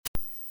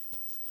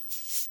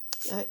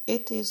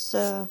It is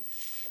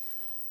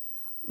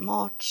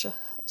March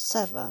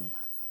 7,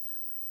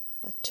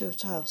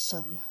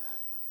 2000,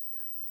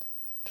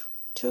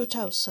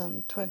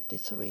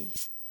 2023.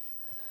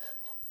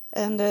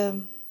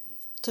 And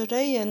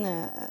today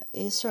in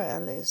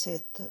Israel is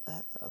it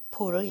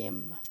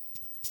Purim.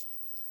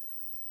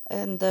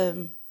 And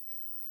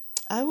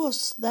I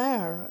was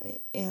there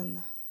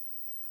in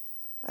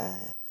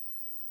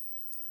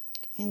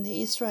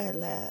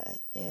Israel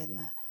in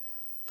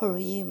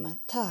Purim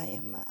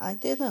time. I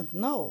didn't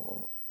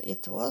know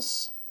it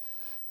was.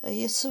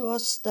 It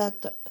was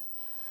that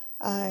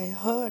I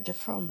heard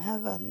from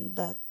heaven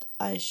that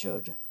I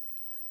should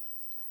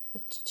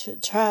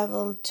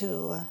travel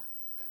to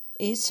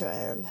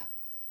Israel.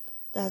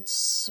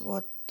 That's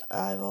what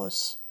I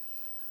was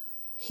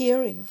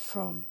hearing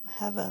from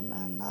heaven,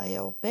 and I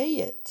obey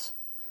it.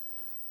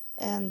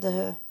 And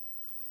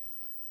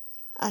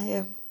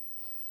I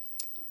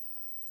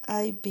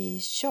be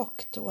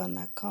shocked when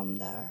I come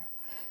there,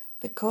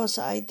 because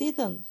I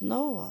didn't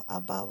know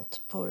about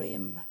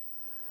Purim.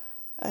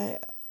 I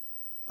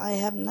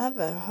have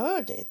never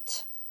heard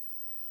it.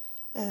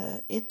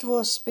 It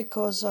was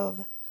because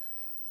of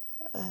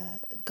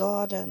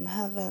God and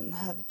heaven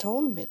have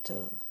told me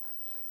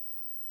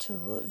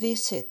to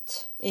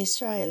visit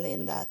Israel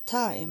in that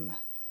time.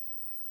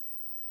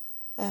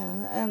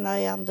 And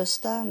I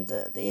understand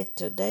it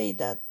today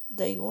that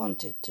they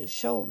wanted to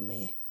show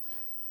me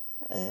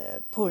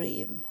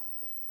Purim,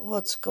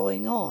 what's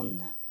going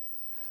on.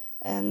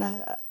 And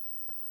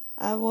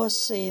I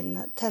was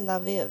in Tel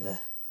Aviv.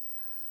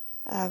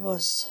 I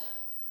was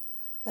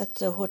at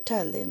the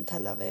hotel in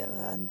Tel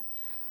Aviv,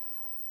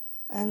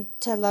 and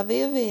Tel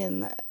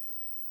Aviv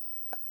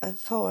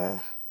for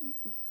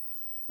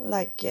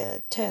like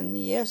 10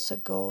 years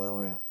ago,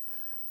 or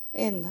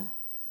in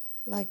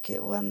like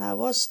when I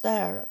was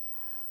there,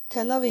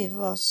 Tel Aviv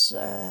was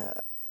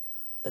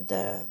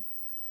the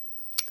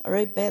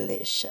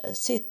rebellious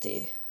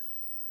city.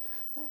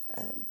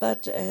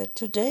 But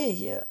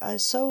today I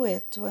saw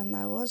it when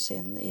I was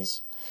in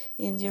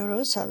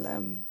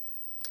Jerusalem.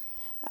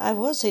 I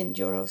was in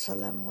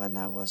Jerusalem when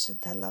I was in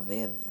Tel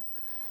Aviv.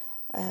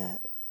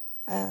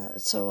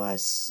 So I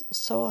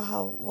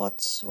saw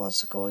what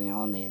was going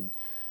on in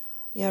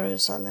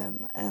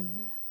Jerusalem,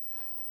 and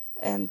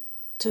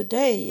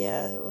today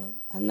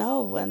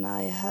now when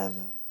I have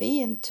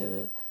been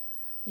to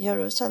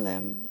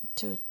Jerusalem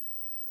to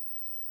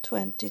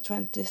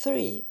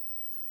 2023,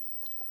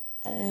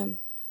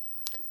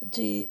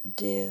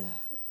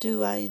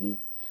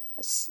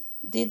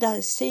 did I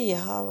see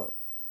how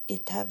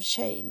it have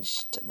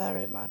changed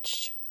very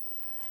much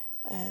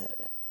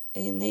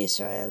in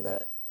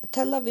Israel.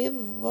 Tel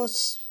Aviv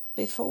was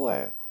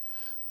before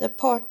the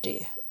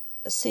party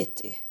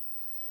city,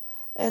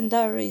 and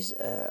there is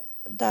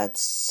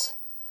that's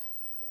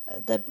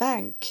the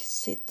bank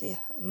city,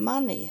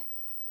 money,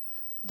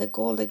 the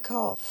golden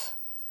calf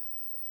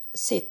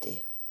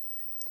city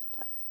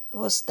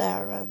was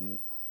there, and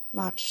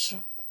much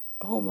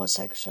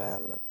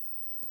homosexual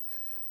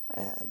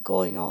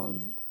going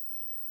on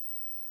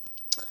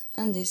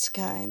and this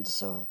kind.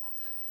 So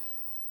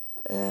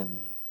I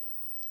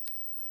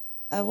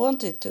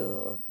wanted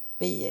to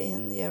be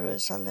in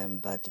Jerusalem,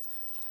 but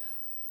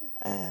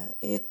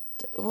it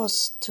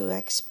was too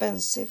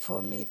expensive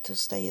for me to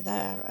stay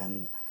there,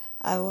 and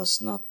I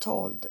was not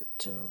told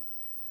to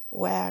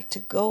where to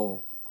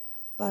go,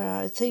 but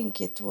I think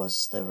it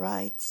was the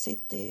right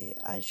city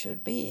I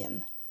should be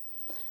in.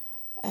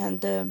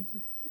 And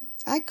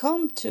I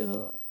come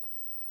to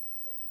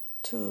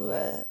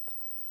Tel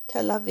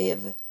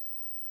Aviv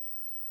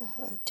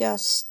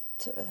just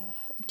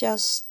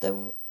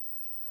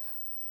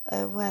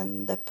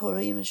when the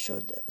Purim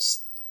should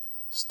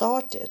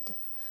started,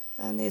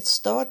 and it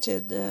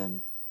started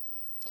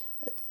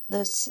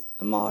this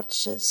March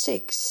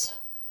 6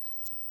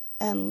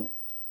 and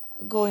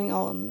going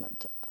on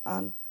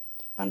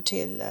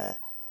until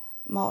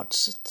March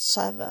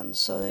 7,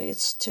 so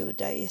it's 2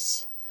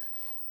 days.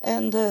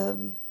 And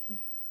the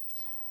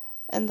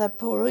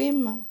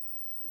Purim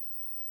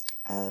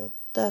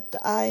that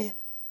I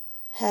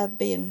have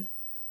been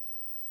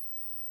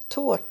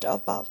taught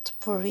about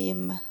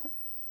Purim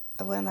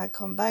when I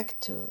come back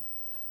to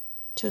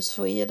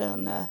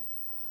Sweden,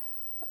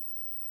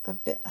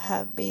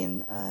 have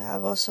been I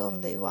was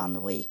only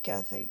 1 week,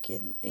 I think,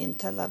 in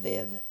Tel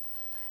Aviv,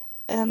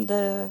 and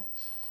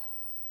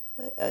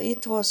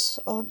it was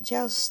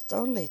just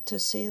only to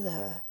see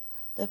the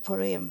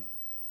Purim,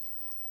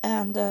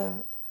 and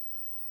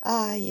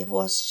I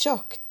was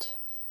shocked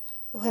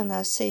when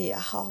I see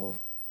how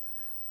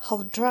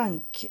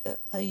drunk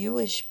the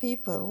Jewish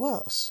people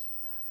was.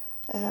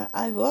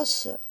 I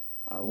was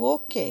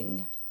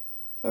walking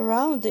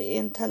around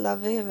in Tel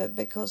Aviv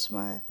because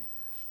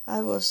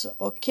I was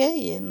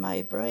okay in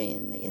my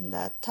brain in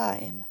that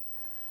time,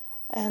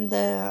 and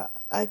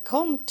I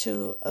come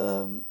to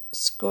a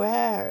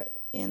square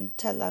in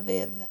Tel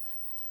Aviv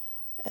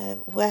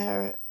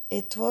where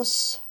it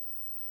was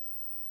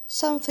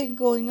something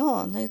going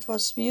on. It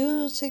was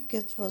music,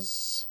 it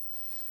was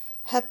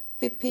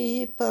happy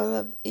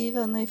people,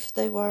 even if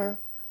they were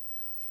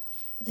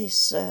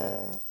this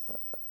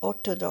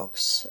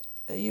Orthodox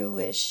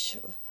Jewish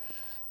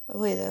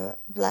with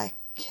black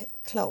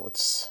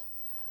clothes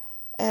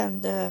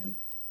and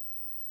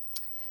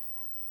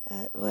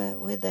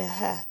with their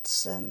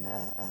hats and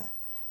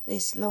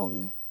this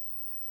long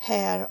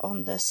hair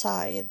on the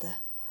side,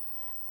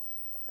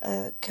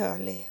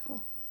 curly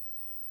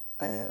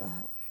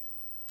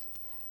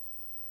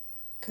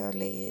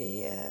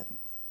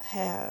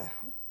hair.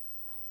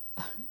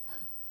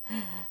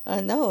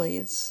 I know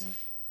it's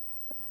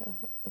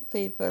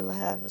people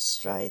have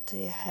straight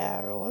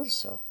hair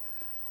also,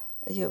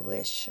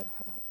 Jewish,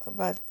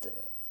 but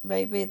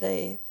maybe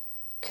they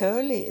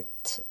curl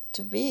it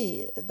to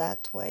be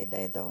that way.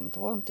 They don't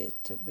want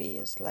it to be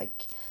as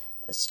like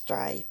a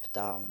stripe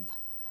down.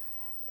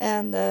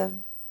 And I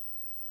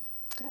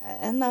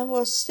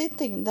was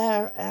sitting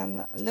there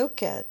and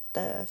look at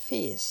the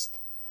feast,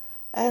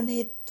 and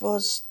it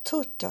was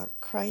total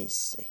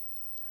crazy.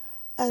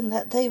 And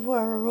they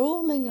were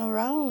rolling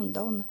around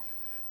on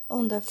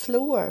the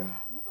floor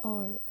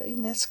or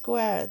in a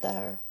square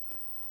there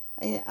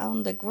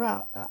on the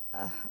ground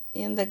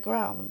in the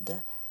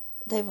ground.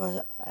 They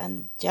were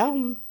and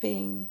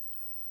jumping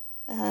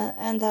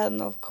and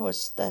then of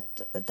course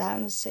that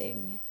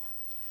dancing,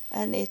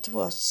 and it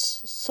was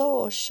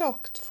so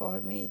shocked for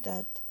me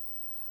that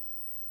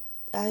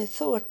I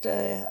thought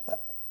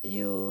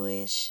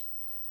Jewish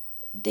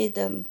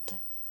didn't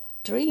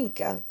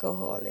drink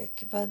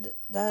alcoholic, but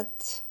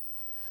that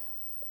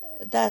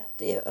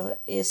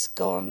is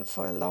gone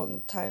for a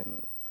long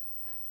time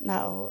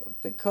now,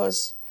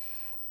 because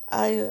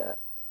I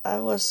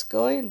was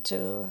going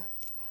to.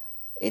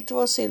 It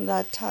was in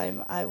that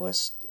time I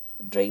was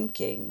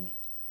drinking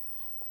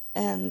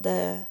and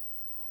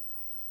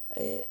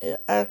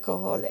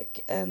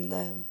alcoholic, and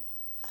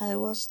I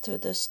was to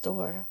the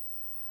store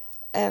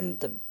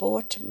and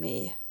bought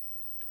me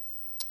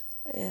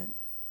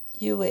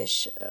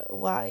Jewish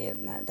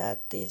wine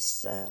that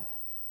is.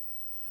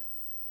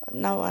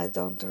 Now I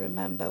don't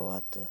remember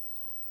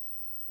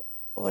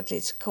what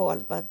it's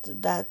called, but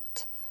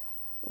that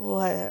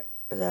where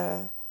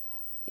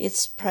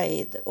it's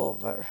prayed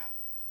over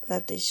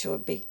that it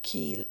should be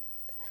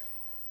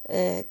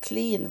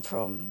clean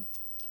from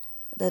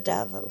the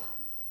devil,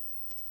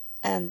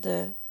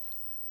 and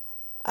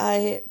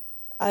I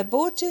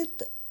bought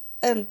it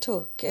and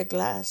took a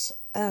glass,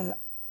 and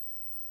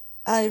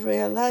I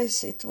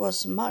realized it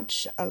was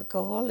much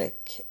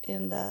alcoholic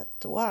in that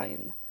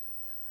wine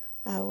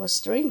I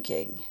was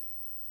drinking,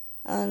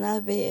 and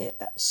I'd be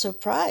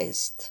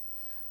surprised.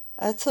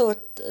 I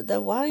thought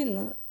the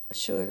wine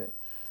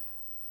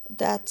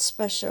that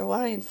special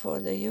wine for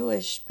the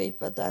Jewish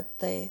people that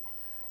they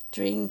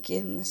drink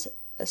in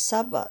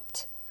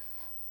Sabbath.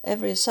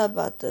 Every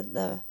Sabbath,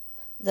 the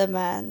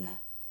man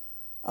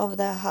of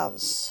the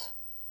house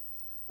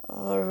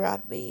or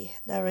rabbi,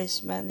 there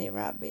is many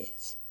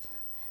rabbis,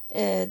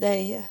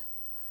 they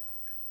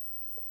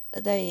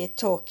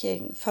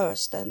talking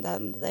first and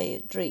then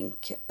they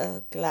drink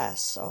a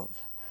glass of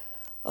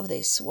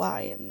this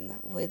wine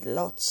with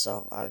lots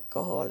of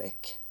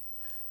alcoholic.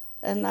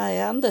 And I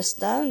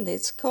understand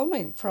it's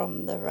coming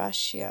from the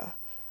Russia,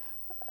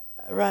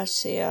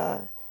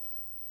 the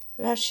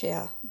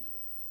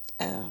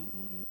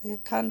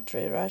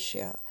country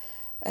Russia,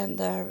 and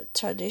their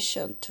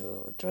tradition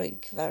to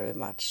drink very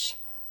much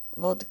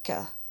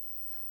vodka.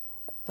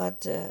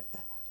 But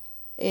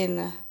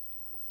in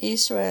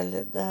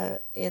Israel,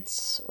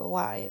 it's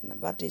wine,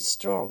 but it's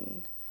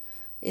strong.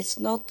 It's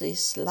not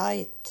this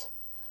light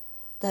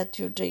that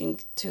you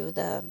drink to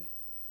the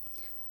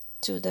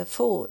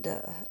food.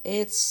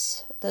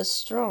 It's the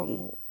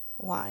strong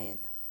wine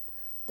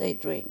they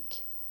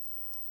drink.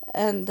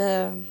 And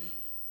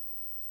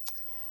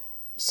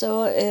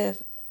so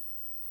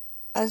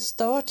I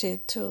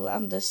started to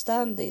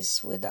understand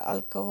this with the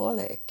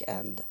alcoholic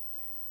and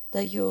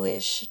the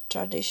Jewish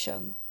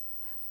tradition,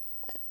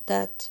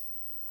 that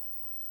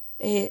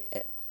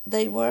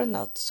they were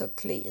not so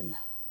clean.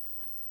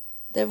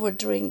 They were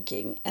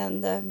drinking,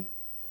 and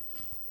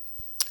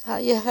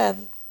I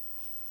have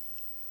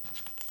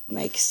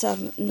make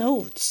some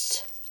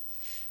notes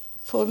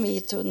for me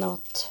to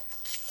not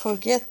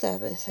forget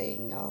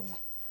everything of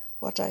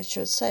what I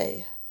should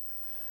say.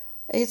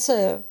 It's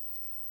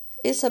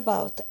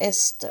about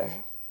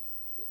Esther,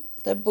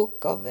 the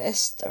book of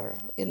Esther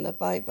in the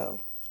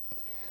Bible.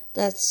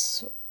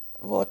 That's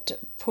what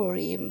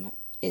Purim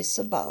is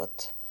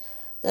about.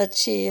 That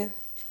she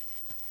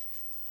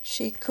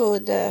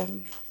could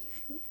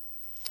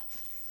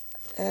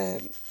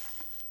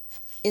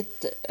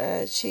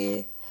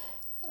she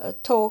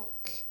talk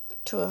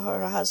to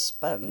her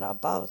husband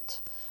about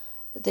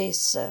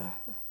this,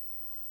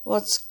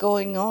 what's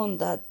going on,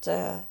 that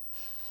the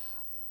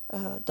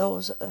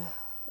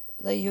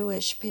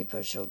Jewish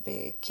people should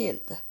be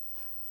killed,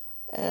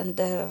 and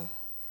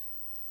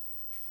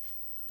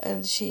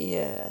she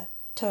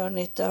turned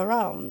it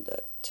around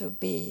to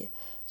be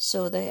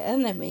so the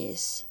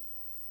enemies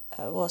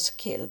was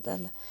killed,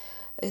 and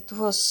it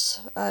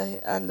was,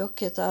 I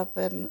looked it up,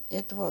 and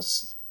it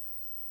was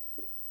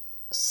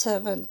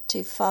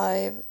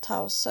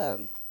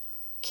 75,000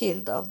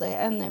 killed of the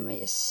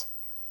enemies.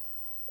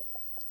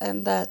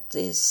 And that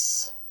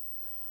is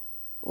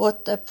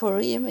what the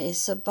Purim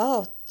is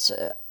about.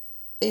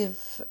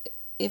 If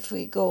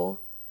we go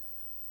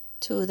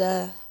to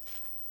the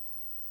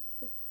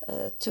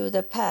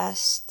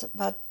past,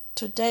 but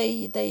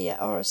today they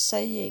are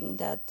saying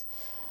that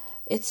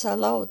it's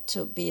allowed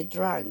to be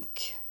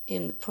drunk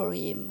in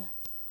Purim,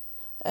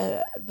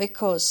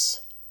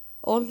 because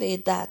only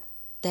that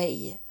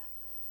day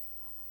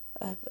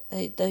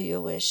the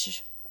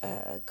Jewish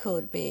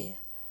could be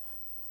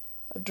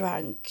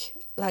drunk.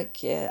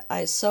 Like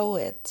I saw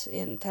it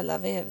in Tel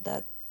Aviv,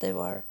 that they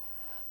were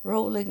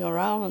rolling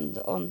around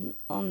on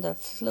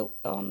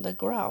the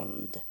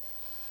ground,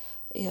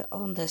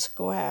 on the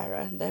square,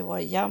 and they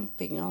were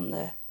jumping on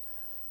the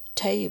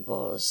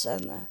tables,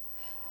 and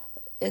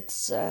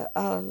it's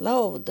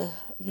allowed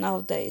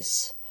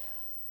nowadays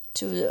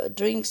to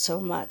drink so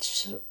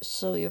much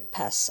so you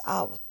pass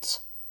out,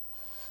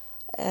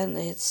 and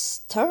it's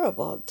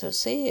terrible to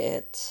see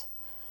it.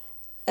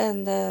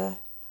 And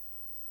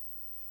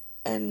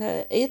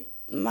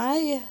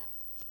my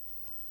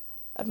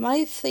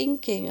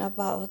thinking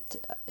about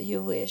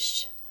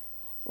Jewish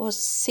was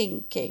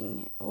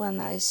sinking when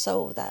I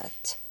saw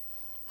that,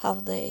 how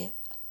they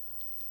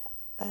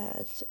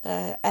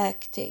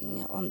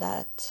acting on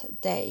that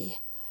day.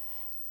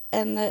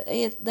 And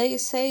they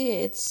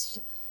say it's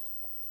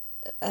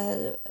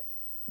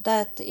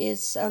that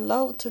is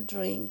allowed to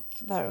drink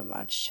very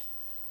much,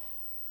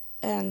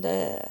 and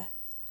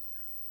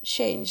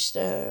change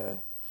the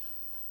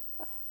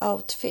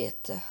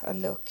outfit,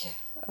 look.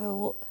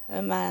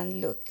 A man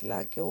look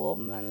like a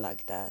woman,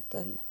 like that,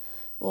 and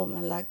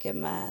woman like a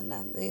man,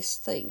 and these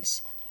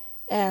things.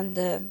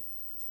 And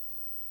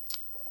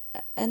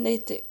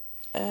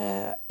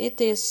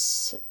it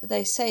is,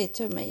 they say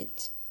to me,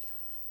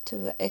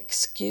 to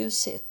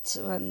excuse it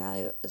when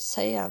I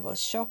say I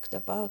was shocked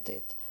about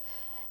it,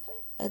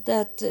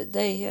 that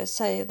they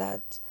say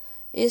that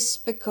is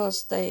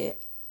because they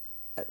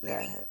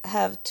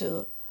have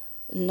to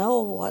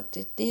know what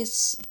it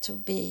is to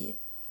be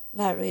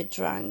very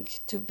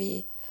drunk, to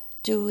be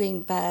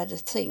doing bad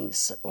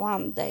things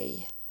one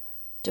day,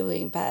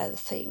 doing bad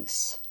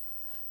things.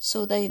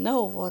 So they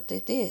know what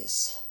it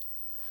is.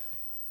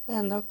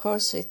 And of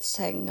course it's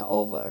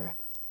hangover,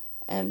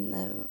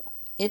 and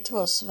it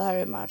was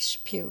very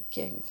much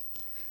puking.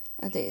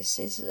 And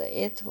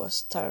it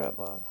was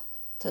terrible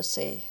to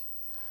see.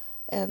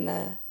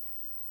 And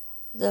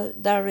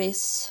there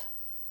is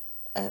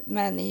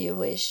many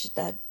Jewish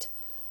that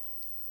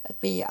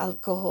be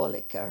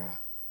alcoholic,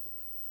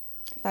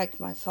 like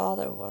my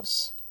father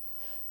was.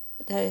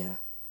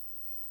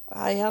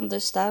 I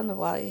understand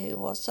why he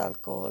was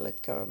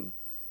alcoholic,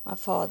 my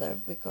father,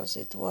 because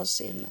it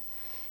was in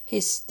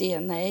his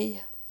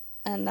DNA,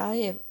 and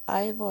I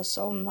was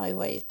on my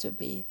way to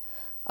be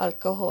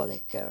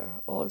alcoholic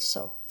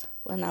also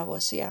when I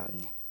was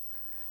young.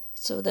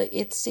 So that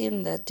it's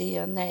in the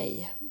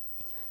DNA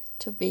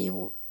to be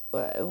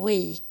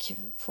weak,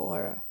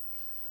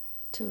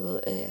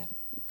 to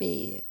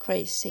be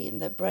crazy in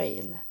the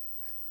brain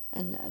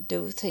and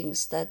do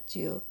things that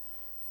you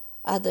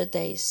other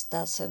days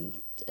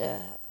doesn't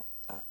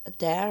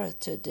dare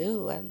to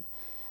do,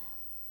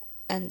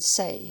 and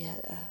say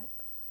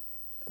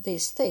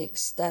these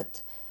things,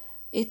 that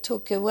it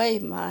took away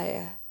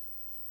my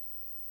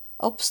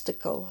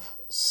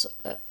obstacles.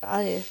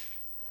 I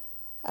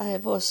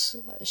was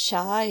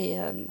shy,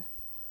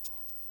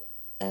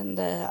 and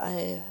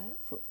I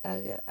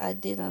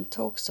didn't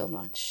talk so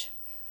much.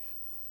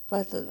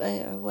 But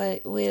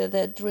with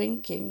the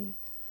drinking,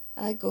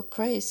 I go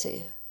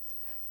crazy.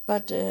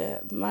 But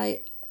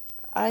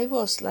I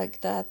was like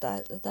that.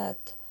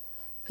 That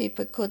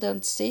people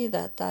couldn't see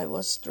that I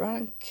was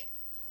drunk.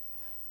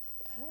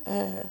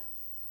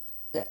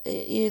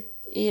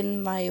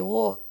 In my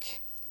walk,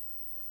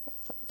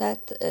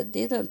 that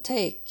didn't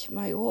take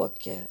my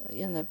walk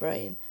in the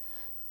brain.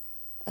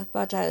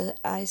 But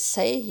I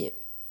say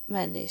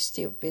many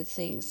stupid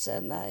things,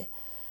 and I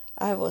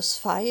was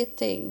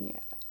fighting.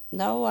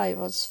 Now I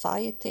was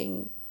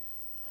fighting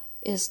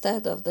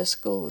instead of the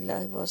school.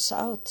 I was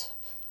out.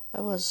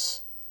 I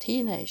was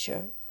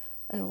teenager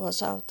and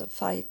was out of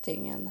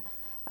fighting, and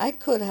I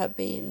could have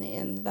been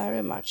in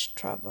very much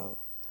trouble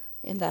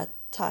in that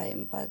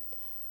time, but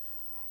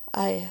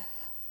I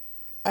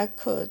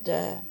could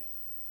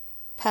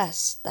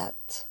pass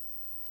that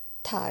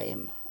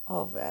time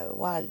of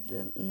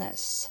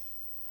wildness.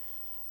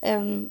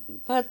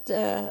 But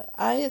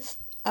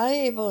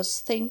I was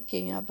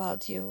thinking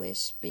about you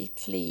is be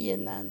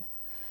clean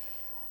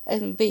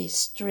and be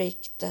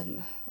strict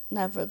and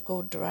never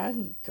go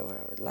drunk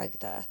or like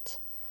that.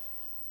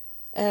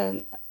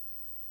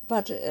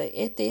 But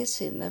it is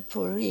in the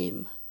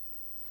Purim,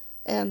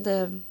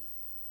 and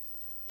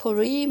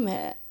Purim,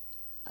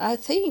 I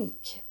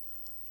think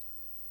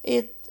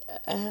it.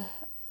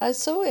 I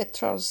saw it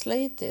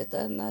translated,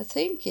 and I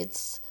think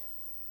it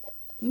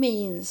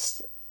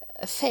means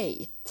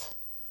fate,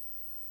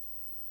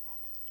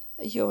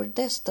 your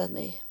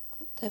destiny,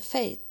 the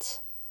fate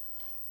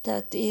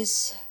that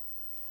is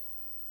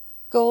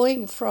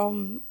going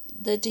from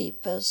the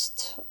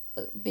deepest,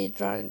 be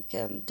drunk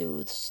and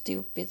do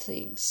stupid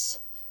things,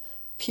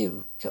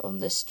 puke on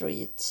the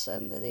streets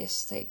and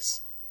these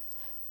things,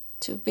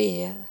 to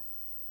be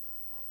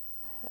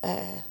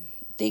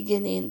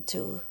digging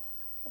into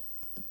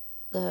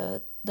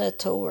the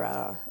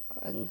Torah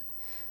and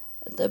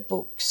the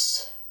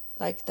books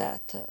like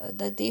that,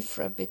 the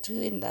difference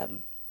between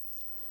them.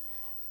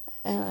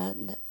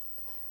 And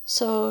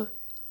so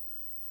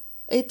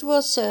it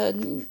was a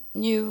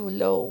new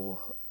law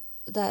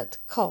that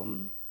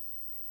come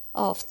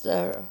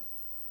after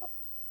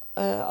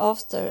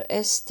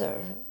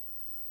Esther,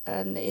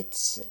 and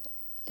it's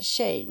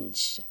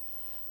changed.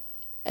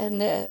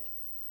 And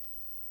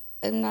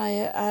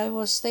I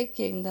was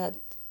thinking that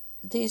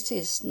this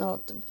is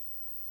not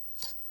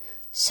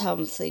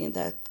something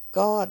that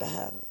God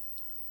have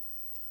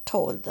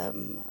told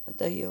them,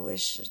 the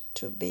Jewish,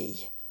 to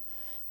be.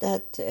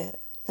 That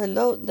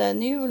the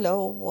new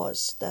law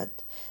was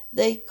that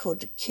they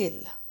could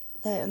kill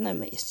the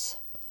enemies.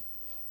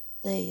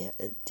 They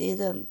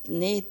didn't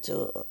need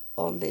to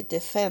only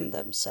defend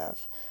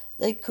themselves.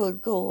 They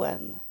could go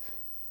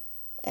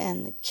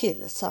and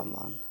kill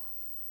someone.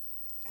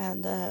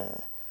 And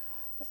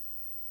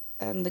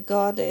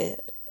God,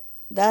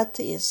 that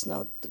is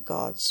not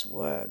God's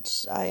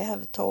words. I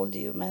have told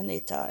you many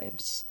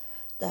times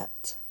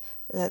that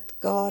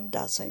God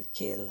doesn't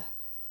kill.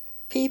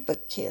 People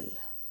kill.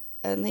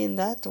 And in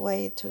that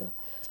way to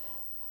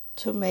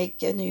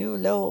make a new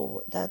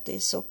law that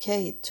is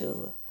okay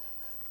to,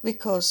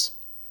 because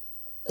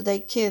they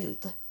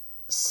killed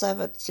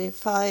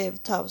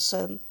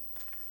 75,000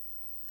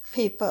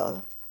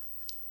 people,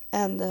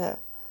 and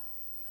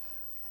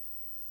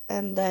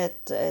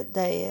that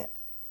they,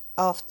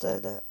 after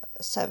the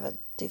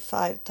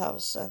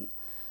 75,000,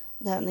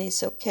 then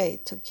it's okay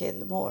to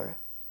kill more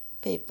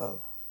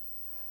people.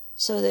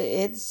 So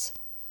it's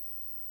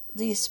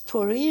this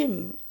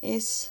Purim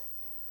is,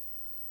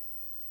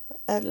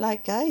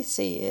 like I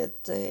see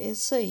it,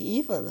 it's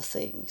evil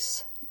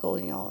things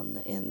going on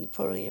in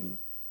Purim,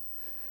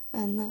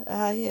 and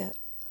I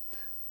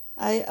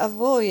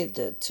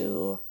avoid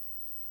to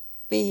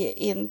be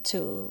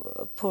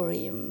into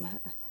Purim.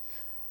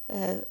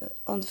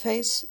 On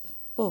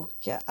Facebook,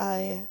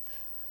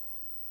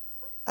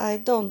 I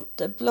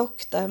don't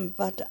block them,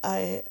 but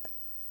I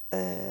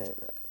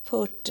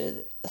put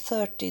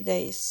 30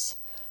 days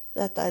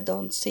that I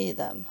don't see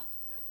them.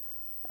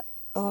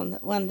 On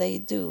when they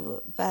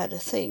do bad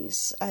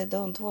things, I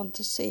don't want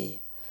to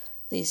see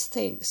these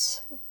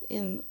things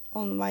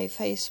on my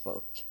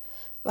Facebook,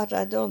 but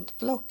I don't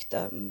block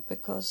them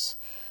because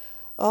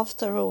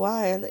after a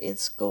while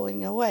it's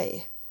going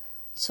away,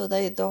 so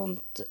they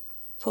don't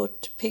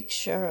put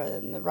picture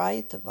and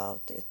write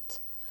about it.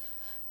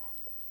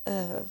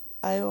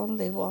 I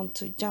only want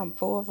to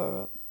jump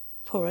over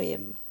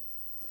Purim.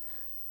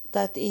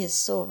 That is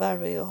so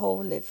very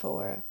holy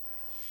for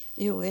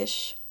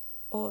Jewish,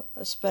 or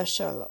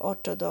special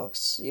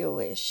Orthodox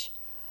Jewish.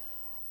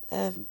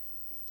 And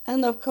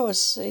of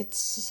course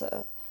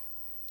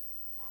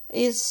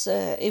it's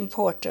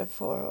important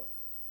for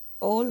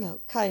all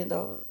kind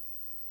of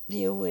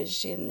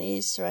Jewish in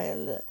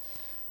Israel,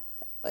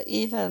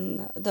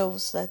 even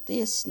those that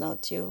is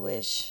not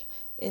Jewish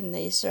in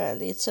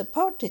Israel. It's a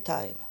party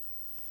time,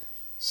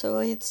 so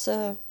it's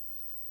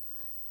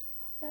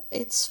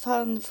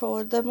fun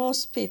for the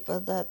most people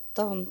that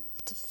don't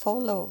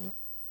follow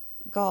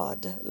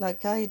God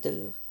like I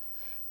do.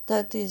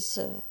 That is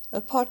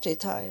a party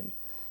time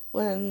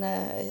when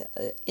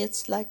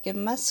it's like a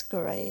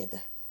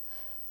masquerade.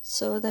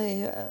 So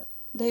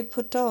they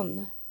put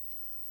on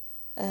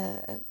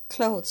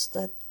clothes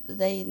that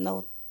they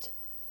not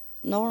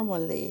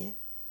normally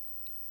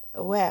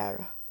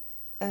wear,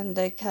 and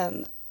they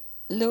can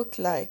look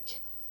like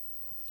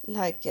in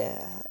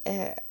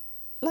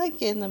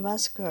a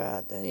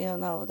masquerade,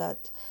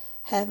 that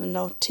have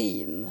no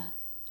theme.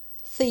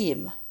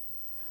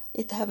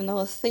 It have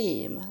no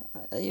theme.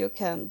 You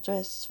can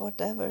dress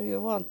whatever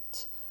you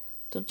want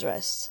to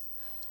dress,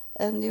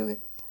 and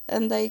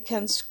they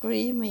can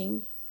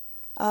screaming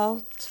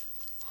out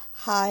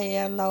high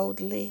and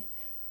loudly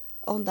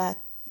on that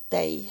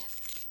day.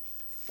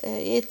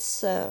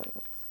 It's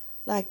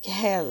like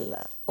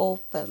hell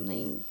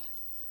opening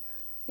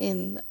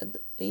in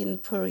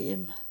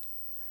Purim.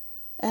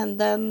 And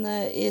then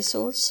is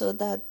also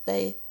that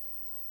they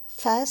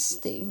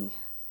fasting.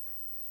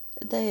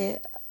 They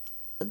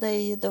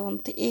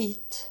don't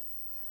eat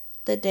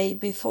the day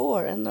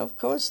before, and of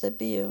course they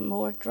be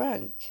more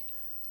drunk.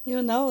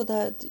 You know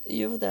that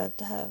you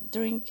that have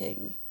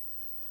drinking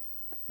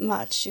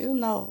much,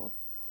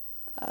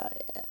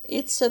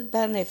 it's a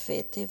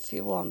benefit if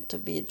you want to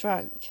be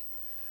drunk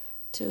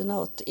to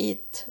not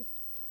eat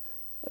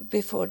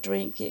before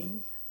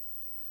drinking.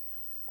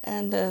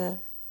 And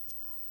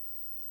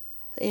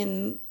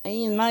in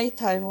my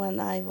time when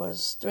I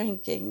was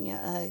drinking,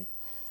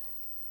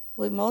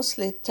 we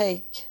mostly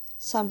take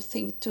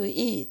something to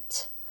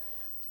eat,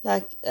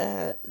 like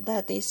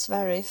that is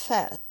very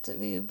fat.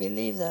 We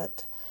believe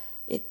that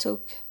it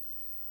took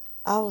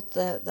out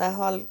the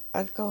whole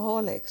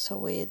alcoholic, so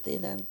we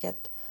didn't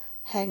get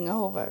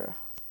hangover.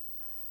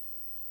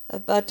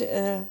 But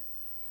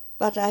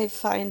I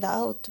find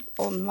out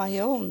on my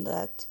own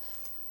that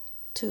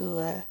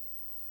to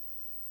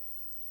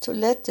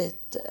let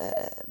it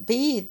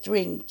be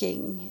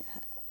drinking.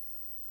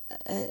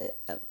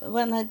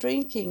 When I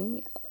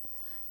drinking,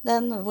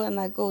 then when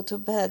I go to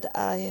bed,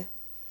 I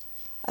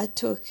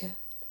took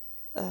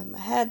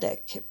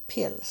headache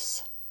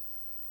pills.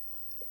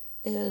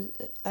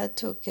 I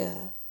took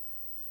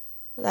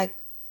like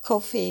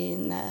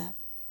caffeine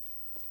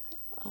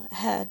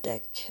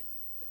headache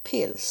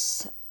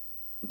pills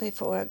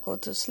before I go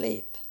to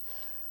sleep,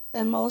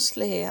 and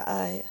mostly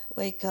I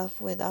wake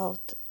up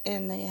without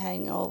any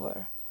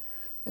hangover,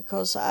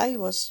 because I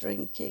was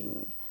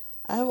drinking.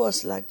 I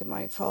was like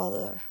my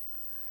father,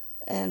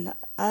 and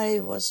I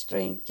was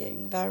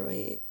drinking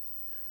very,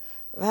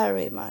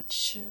 very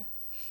much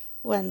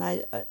when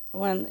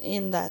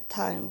in that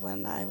time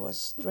when I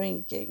was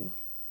drinking.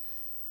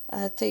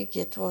 I think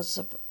it was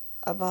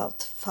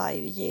about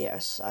 5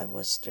 years I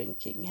was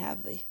drinking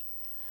heavy,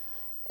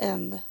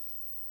 and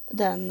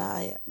then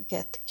I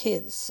get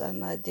kids,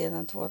 and I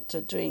didn't want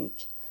to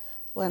drink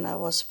when I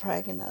was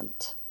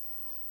pregnant,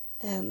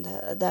 and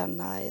then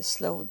I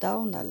slowed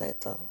down a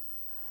little.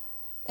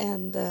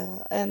 And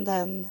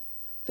then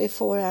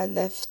before I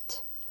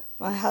left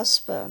my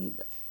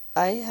husband,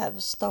 I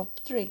have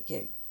stopped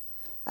drinking.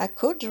 I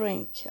could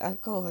drink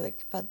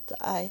alcoholic, but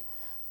I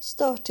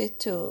started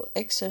to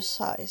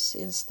exercise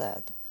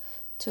instead,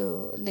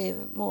 to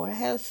live more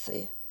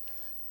healthy.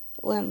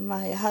 When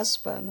my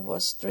husband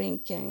was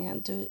drinking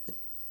and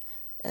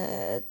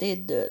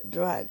did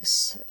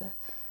drugs,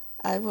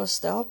 I was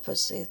the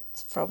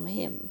opposite from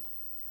him.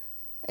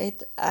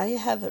 I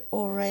have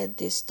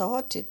already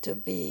started to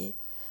be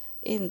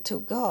into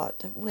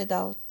God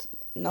without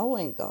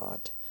knowing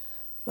God,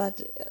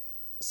 but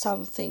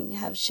something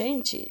have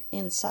changed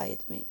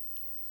inside me.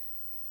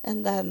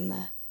 And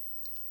then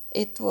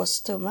it was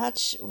too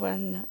much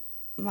when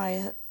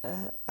I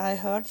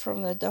heard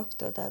from the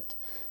doctor that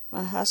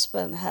my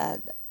husband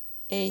had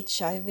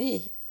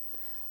HIV,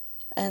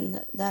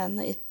 and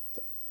then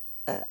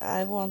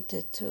I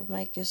wanted to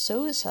make a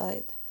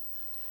suicide,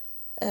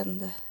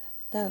 and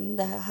then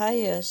the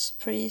highest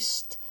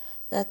priest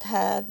that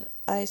have,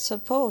 I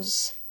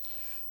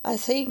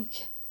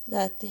think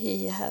that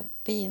he have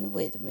been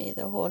with me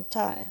the whole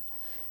time,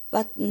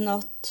 but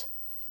not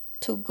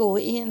to go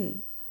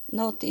in,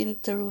 not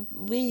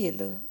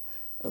intervene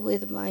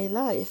with my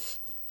life.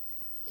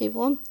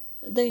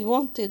 They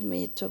wanted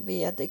me to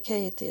be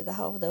educated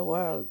how the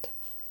world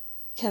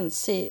can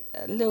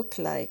look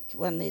like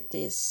when it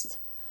is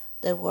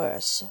the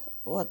worst,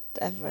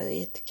 whatever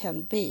it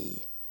can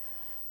be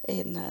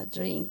in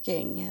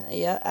drinking.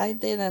 Yeah, I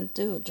didn't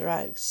do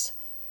drugs,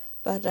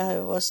 but I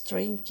was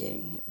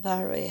drinking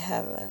very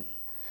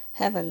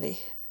heavy,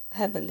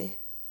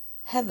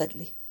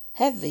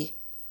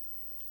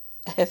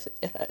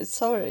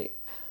 sorry,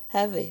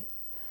 heavy.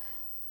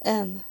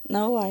 And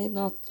no, I'm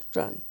not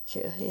drunk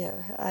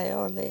here. I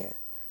only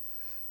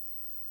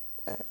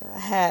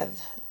have,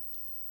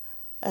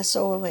 as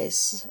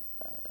always,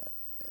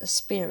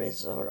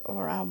 spirits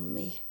around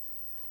me.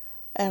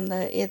 And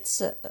they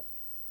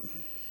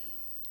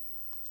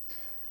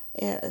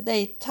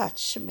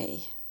touch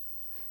me,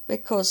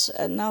 because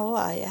now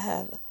I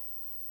have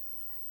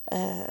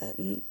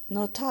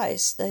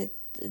noticed that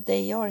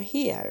they are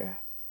here.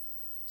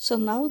 So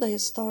now they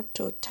start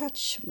to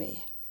touch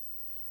me.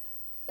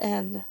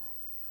 And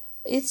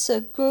it's a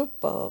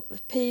group of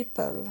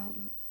people.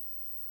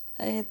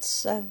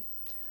 It's a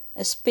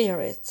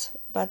spirit,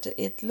 but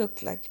it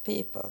looks like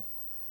people.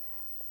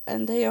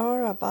 And they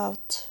are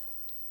about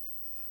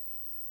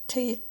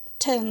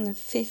 10,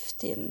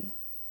 15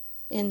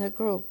 in a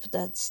group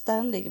that's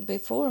standing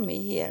before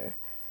me here.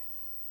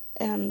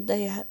 And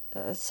they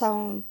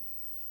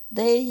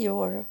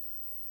or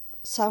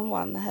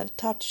someone have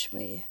touched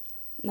me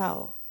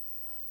now.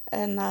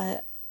 And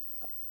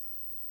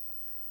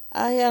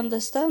I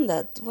understand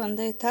that when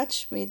they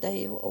touch me,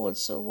 they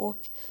also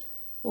walk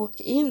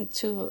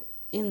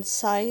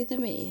inside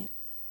me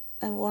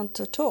and want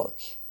to talk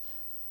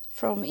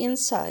from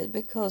inside,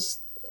 because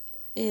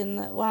in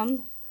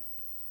one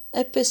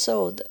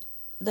episode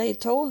they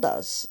told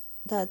us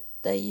that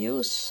they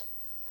use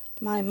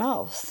my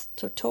mouth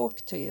to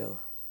talk to you,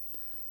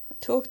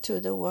 talk to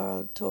the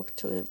world, talk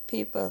to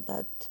people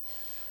that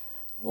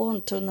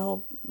want to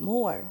know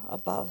more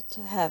about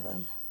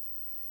heaven.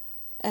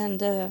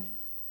 And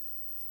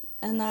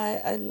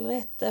I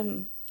let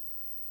them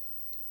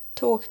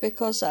talk,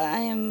 because I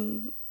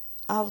am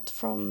out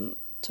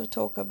to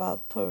talk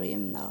about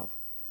Purim now.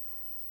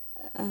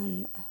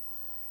 And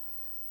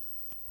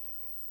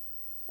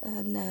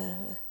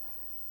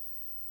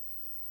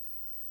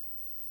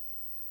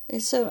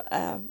it's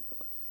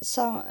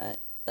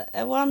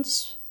one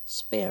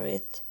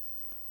spirit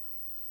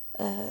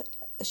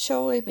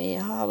showing me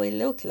how he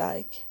looked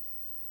like,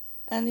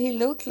 and he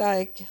looked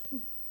like,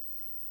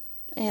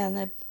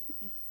 and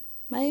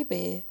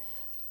maybe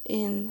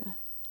in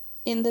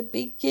the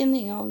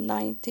beginning of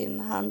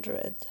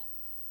 1900,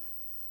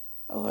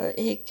 or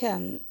he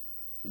can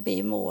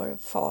be more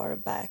far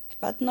back,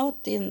 but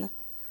not in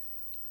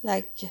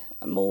like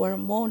a more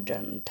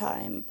modern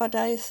time. But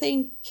I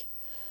think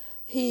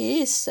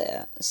he is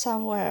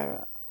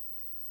somewhere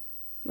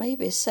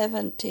maybe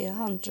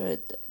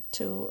 1700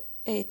 to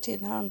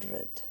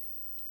 1800.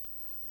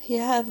 He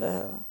have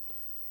a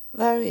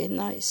very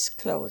nice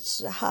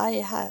clothes, a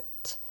high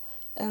hat,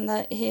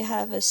 and he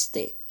have a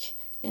stick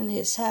in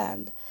his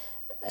hand,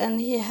 and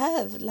he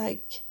have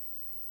like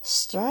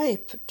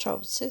striped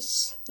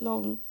trousers,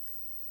 long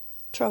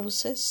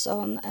trousers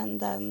on, and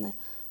then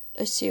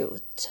a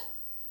suit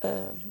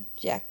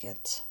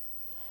jacket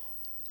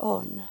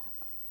on.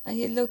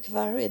 He look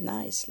very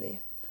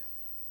nicely,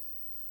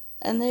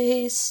 and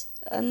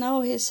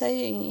now he's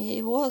saying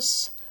he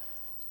was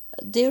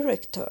a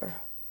director,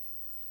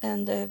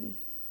 and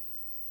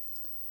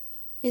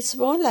it's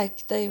more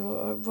like they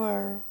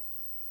were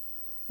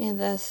in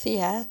the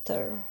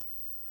theater.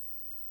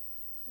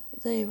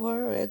 They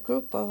were a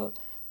group of.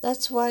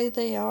 That's why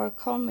they are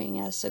coming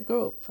as a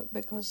group,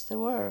 because they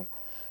were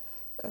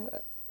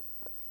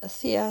a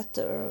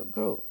theater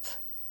group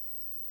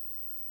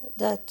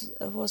that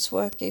was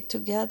working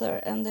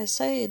together, and they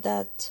say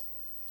that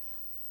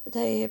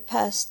they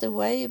passed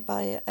away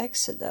by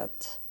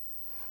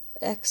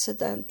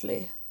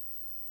accidentally,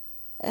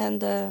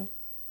 and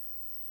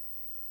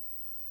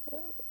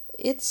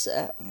it's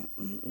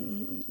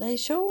they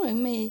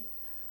showing me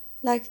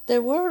like they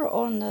were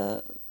on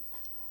oh,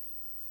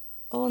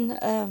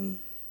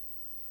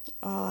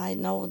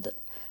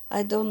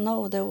 I don't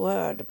know the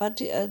word, but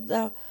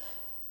the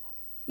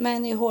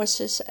many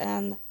horses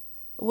and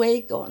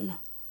wagon.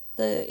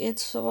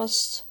 It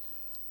was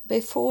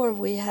before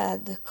we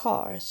had the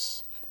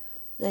cars.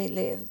 They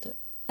lived,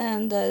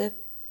 and the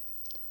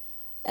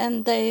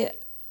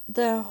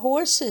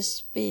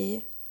horses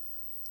be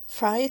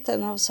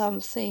frightened of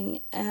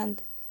something,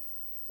 and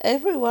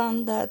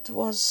everyone that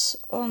was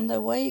on the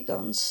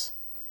wagons,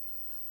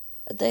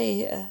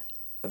 they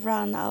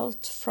ran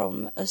out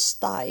from a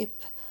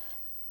stipe.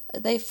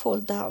 They fall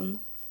down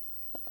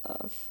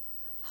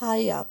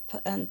high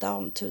up and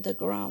down to the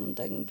ground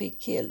and be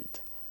killed.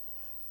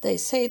 They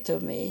say to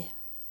me,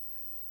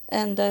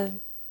 and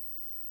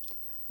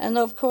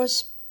of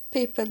course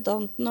people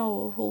don't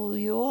know who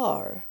you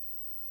are.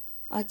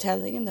 I'm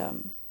telling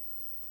them,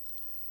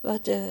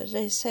 but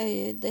they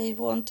say they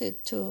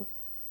wanted to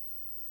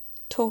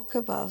talk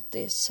about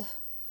this,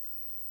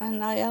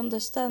 and I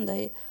understand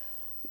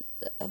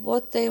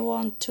what they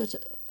want to.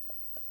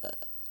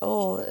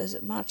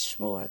 Is much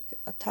more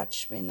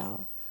touch me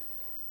now.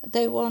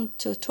 They want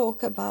to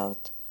talk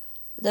about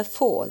the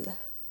fall,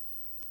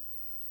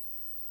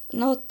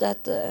 not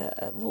that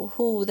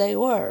who they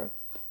were.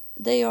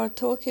 They are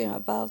talking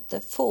about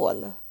the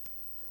fall,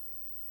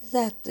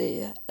 that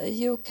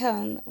you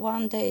can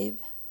one day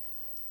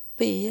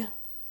be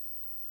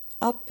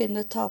up in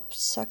the top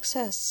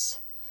success,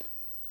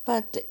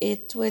 but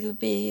it will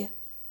be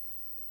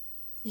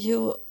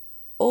you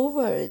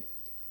overdo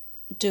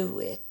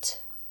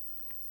it.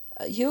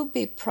 You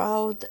be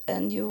proud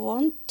and you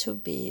want to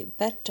be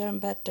better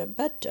and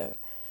better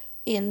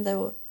in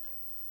the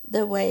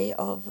way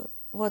of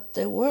what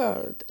the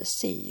world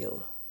see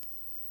you.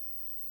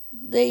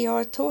 They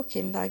are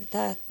talking like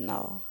that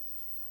now,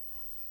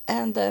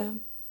 and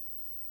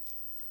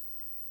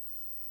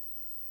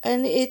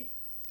it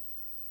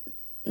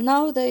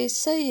now they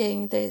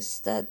saying this,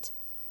 that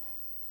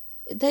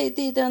they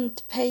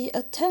didn't pay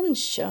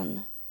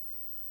attention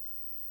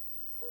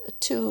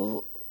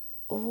to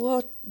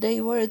what they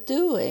were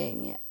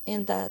doing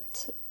in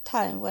that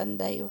time when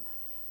they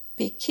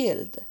be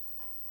killed.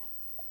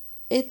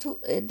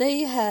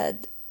 They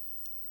had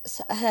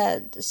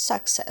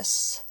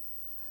success.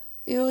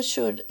 You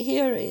should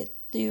hear it,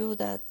 you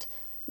that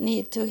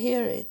need to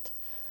hear it.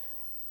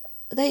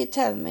 They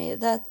tell me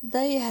that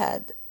they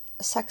had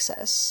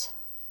success,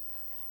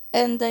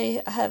 and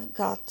they have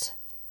got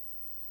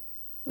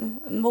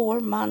more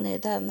money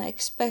than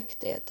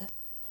expected,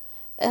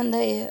 and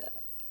they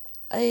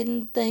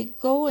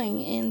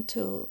going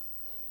into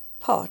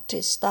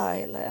party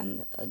style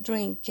and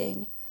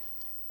drinking,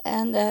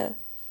 and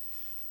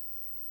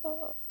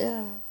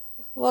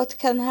what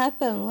can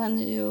happen when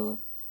you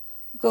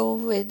go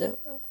with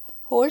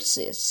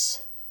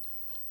horses,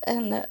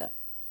 and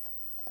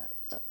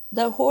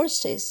the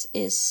horses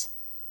is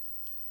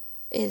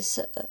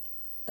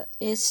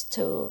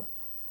to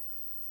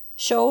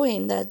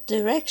showing that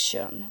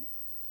direction.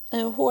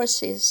 A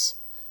horse's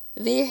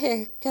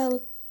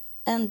vehicle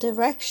and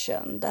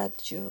direction,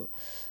 that you,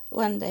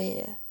 when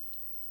they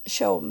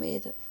show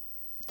me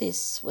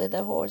this with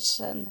the horse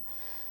and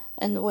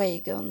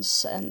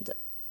wagons, and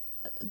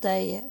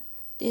they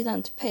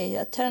didn't pay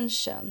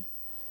attention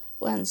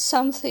when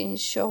something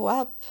show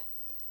up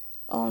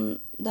on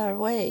their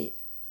way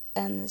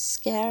and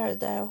scare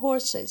their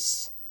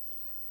horses,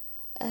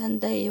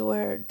 and they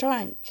were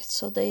drunk,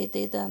 so they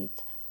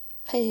didn't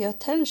pay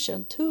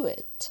attention to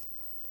it.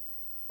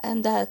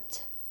 And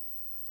that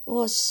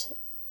was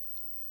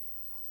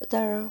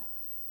the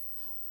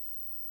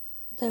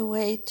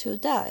way to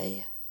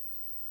die.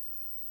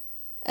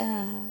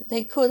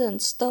 They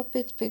couldn't stop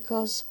it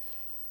because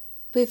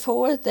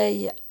before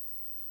they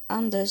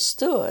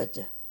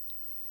understood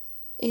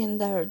in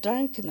their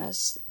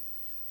drunkenness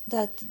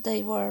that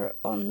they were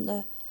on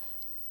the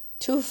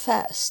too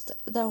fast,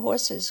 the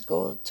horses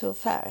go too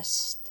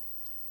fast.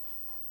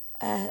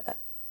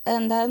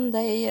 And then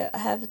they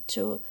have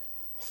to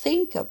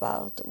think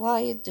about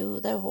why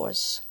do the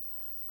horse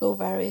go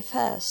very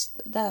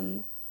fast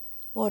than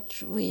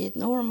what we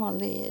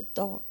normally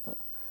don't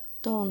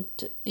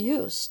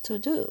use to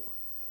do.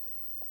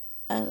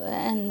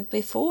 And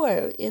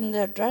before, in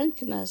their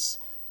drunkenness,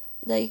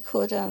 they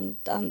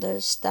couldn't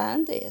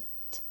understand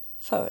it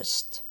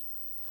first.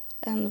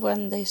 And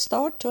when they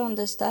start to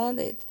understand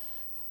it,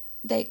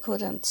 they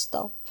couldn't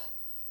stop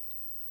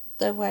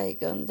the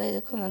wagon,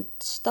 they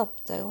couldn't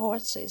stop the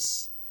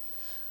horses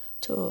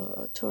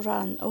to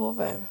run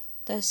over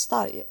the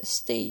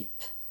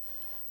steep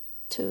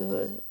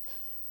to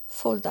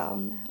fall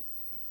down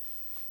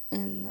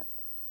in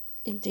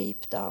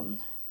deep down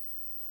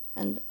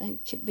and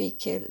be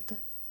killed.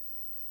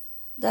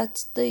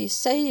 That's the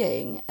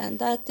saying, and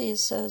that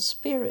is a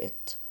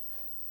spirit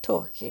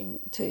talking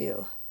to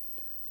you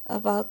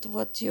about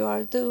what you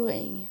are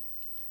doing.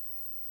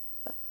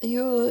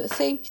 You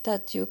think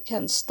that you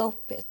can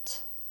stop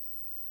it.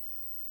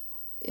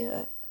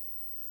 You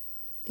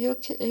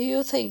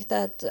think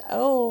that,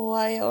 oh,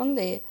 I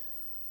only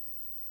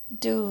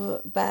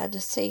do bad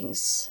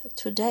things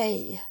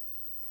today,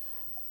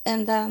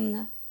 and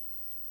then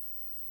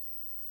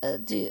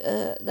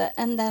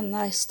and then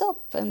I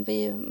stop and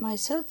be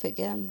myself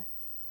again.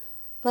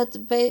 But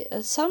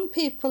some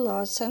people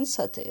are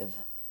sensitive,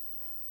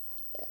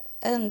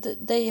 and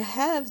they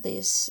have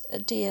these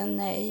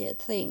DNA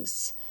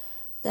things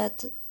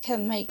that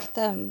can make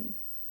them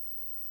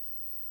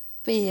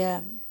be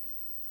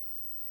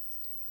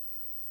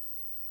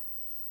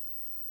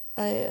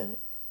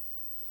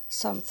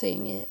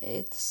something.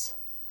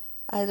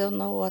 I don't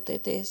know what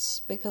it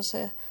is, because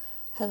I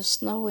have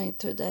snowing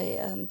today,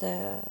 and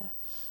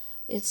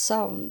it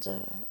sounds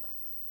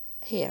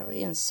here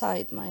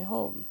inside my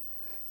home.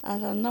 I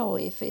don't know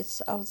if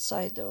it's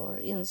outside or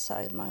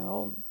inside my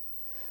home.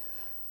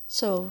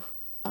 So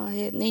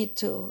I need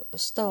to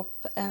stop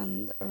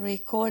and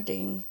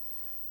recording,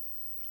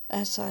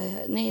 as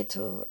I need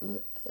to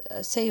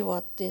see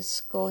what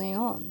is going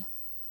on.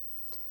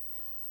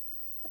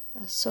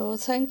 So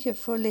thank you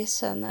for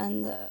listening,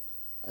 and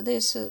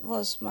this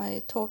was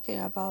my talking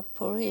about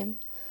Purim,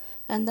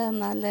 and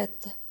then I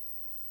let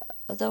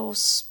those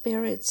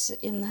spirits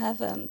in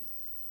heaven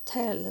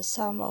tell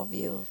some of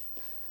you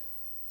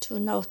to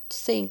not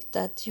think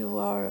that you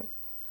are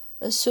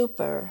a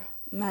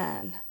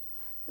superman,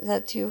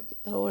 that you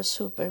or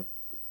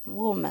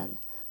superwoman,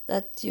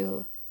 that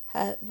you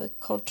have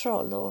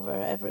control over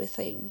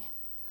everything,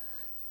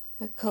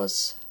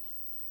 because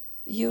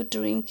you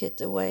drink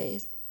it away,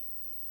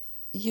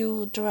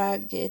 you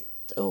drag it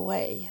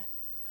away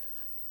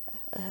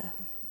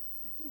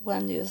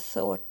when you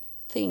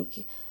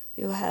think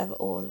you have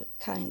all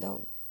kind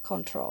of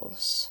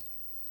controls.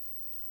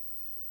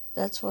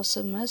 That was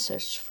a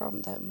message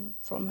from them,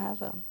 from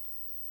heaven.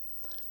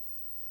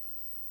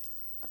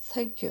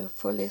 Thank you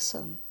for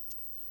listening.